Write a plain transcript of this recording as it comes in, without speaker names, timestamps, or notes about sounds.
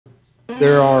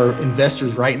There are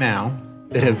investors right now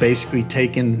that have basically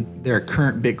taken their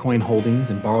current Bitcoin holdings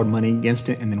and borrowed money against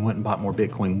it and then went and bought more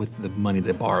Bitcoin with the money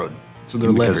they borrowed. So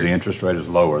they're levered. Because the interest rate is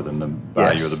lower than the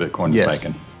value of the Bitcoin it's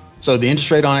making. So the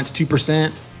interest rate on it's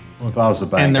 2%. Well, if I was the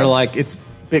bank, and they're like, it's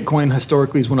Bitcoin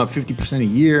historically has went up 50% a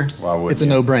year. Why wouldn't it's a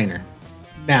no-brainer.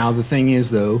 Now, the thing is,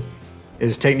 though,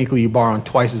 is technically you borrow on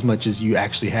twice as much as you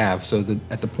actually have. So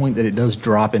at the point that it does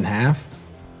drop in half,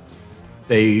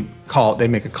 they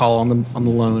make a call on the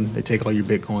loan. They take all your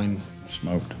Bitcoin.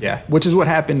 Smoked. Yeah, which is what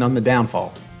happened on the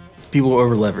downfall. People were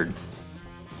over-levered.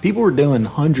 People were doing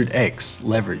 100x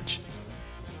leverage.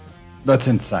 That's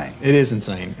insane. It is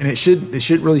insane, and it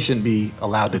really shouldn't be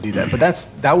allowed to do that. But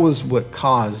that was what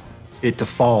caused it to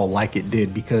fall like it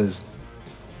did, because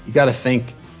you got to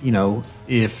think,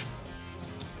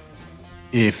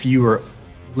 if you were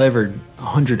levered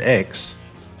 100x,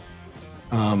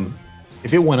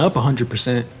 if it went up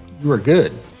 100%, you were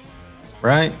good,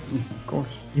 right? Of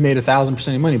course. You made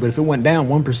 1,000% of money, but if it went down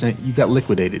 1%, you got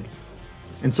liquidated.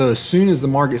 And so as soon as the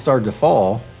market started to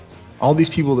fall, all these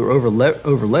people that were over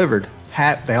levered,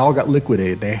 they all got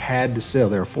liquidated. They had to sell.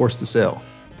 They were forced to sell,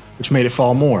 which made it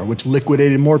fall more, which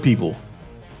liquidated more people,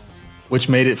 which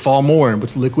made it fall more, and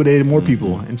which liquidated more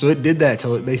people. And so it did that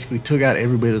till it basically took out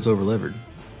everybody that's over levered.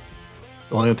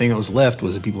 The only thing that was left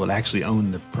was the people that actually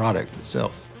owned the product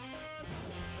itself.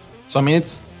 So, I mean,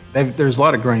 there's a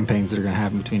lot of growing pains that are going to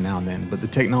happen between now and then, but the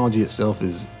technology itself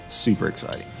is super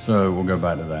exciting. So we'll go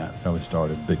back to that. That's how we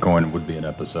started. Bitcoin would be an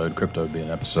episode, crypto would be an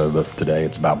episode, but today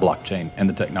it's about blockchain and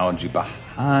the technology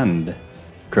behind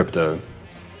crypto.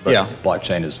 But yeah,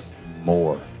 blockchain is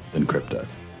more than crypto.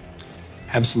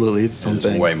 Absolutely, it's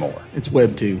something. It's way more. It's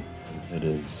Web 2. It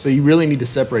is. So you really need to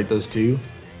separate those two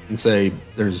and say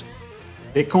there's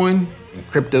Bitcoin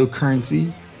and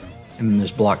cryptocurrency, and then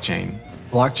there's blockchain.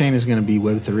 Blockchain is going to be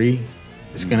Web 3.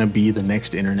 It's going to be the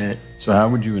next internet. So how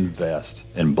would you invest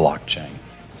in blockchain?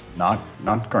 Not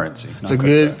currency.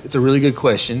 It's a really good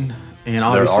question. And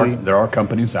obviously there are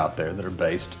companies out there that are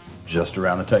based just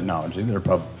around the technology that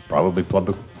are probably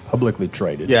publicly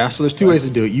traded. Yeah, so there's two ways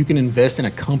to do it. You can invest in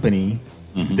a company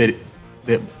that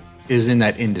is in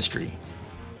that industry.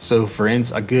 So for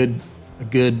instance, a good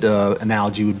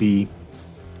analogy would be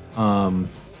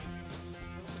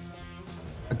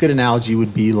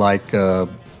like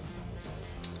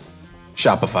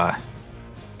Shopify.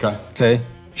 Okay.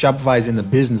 Shopify is in the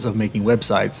business of making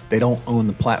websites. They don't own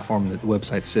the platform that the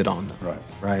websites sit on.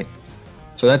 Right.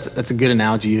 So that's a good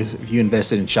analogy. If you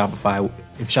invested in Shopify,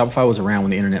 if Shopify was around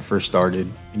when the internet first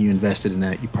started and you invested in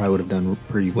that, you probably would have done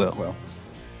pretty well.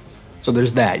 So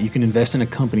there's that. You can invest in a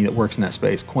company that works in that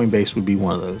space. Coinbase would be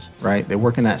one of those, right? They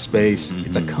work in that space.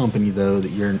 It's a company though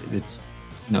it's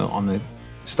on the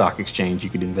stock exchange. You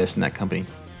could invest in that company.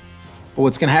 But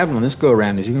what's going to happen on this go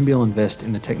around is you're going to be able to invest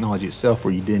in the technology itself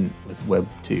where you didn't with Web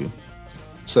 2.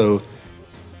 So,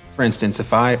 for instance,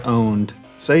 if I owned,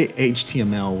 say,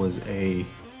 HTML was a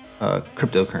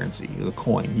cryptocurrency, it was a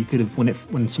coin. You could have,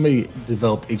 when somebody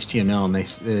developed HTML and they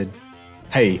said,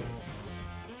 "Hey,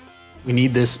 we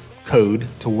need this code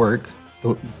to work.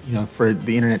 For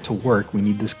the internet to work, we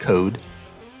need this code,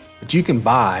 but you can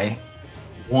buy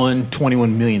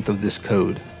 1/21 millionth of this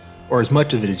code." Or as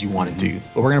much of it as you wanted to,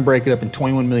 but we're going to break it up in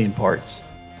 21 million parts.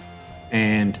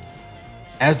 And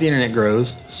as the internet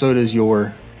grows, so does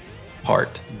your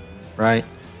part, right?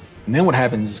 And then what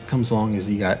comes along is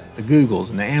you got the Googles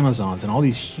and the Amazons and all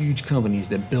these huge companies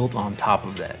that built on top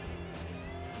of that.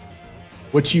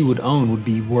 What you would own would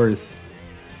be worth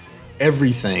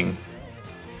everything,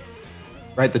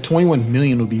 right? The 21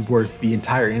 million would be worth the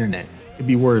entire internet. It'd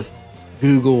be worth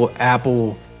Google,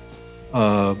 Apple,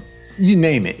 you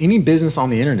name it, any business on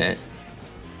the internet,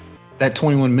 that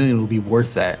 21 million will be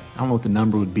worth that. I don't know what the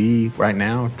number would be right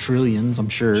now, trillions, I'm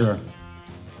sure.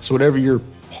 So whatever your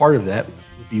part of that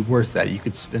would be worth that. You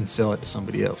could then sell it to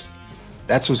somebody else.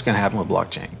 That's what's going to happen with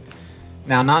blockchain.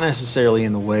 Now, not necessarily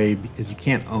in the way, because you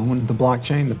can't own the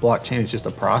blockchain. The blockchain is just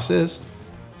a process,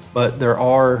 but there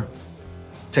are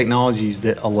technologies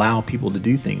that allow people to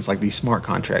do things like these smart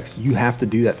contracts. You have to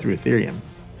do that through Ethereum.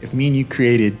 If me and you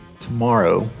created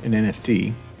tomorrow an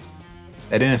NFT,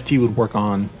 that NFT would work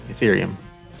on Ethereum.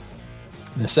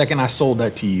 And the second I sold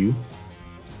that to you,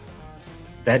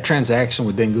 that transaction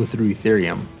would then go through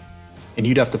Ethereum, and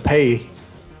you'd have to pay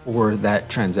for that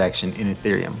transaction in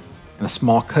Ethereum. And a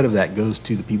small cut of that goes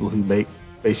to the people who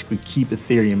basically keep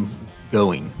Ethereum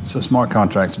going. So smart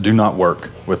contracts do not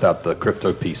work without the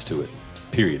crypto piece to it,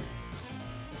 period.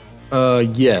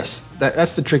 Yes,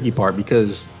 that's the tricky part,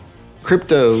 because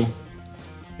crypto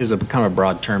is a kind of a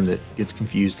broad term that gets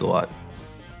confused a lot.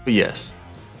 But yes,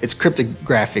 it's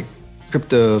cryptographic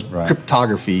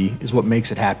cryptography is what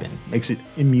makes it happen, makes it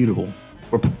immutable,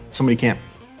 where somebody can't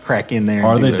crack in there.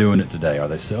 Are they doing it today? Are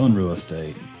they selling real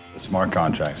estate with smart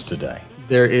contracts today?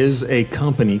 There is a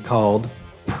company called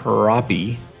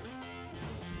Proppy.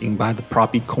 You can buy the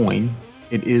Proppy coin.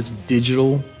 It is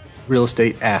digital real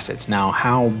estate assets. Now,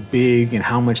 how big and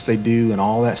how much they do and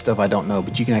all that stuff, I don't know.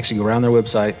 But you can actually go around their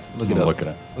website, look it up. Look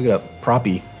it up.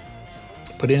 Proppy.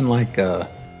 Put in like, I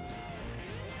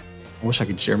wish I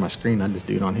could share my screen. I just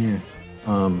do it on here.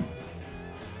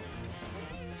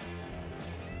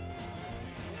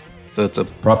 So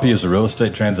Proppy is a real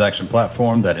estate transaction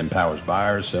platform that empowers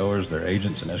buyers, sellers, their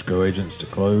agents, and escrow agents to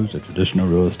close a traditional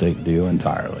real estate deal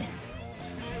entirely.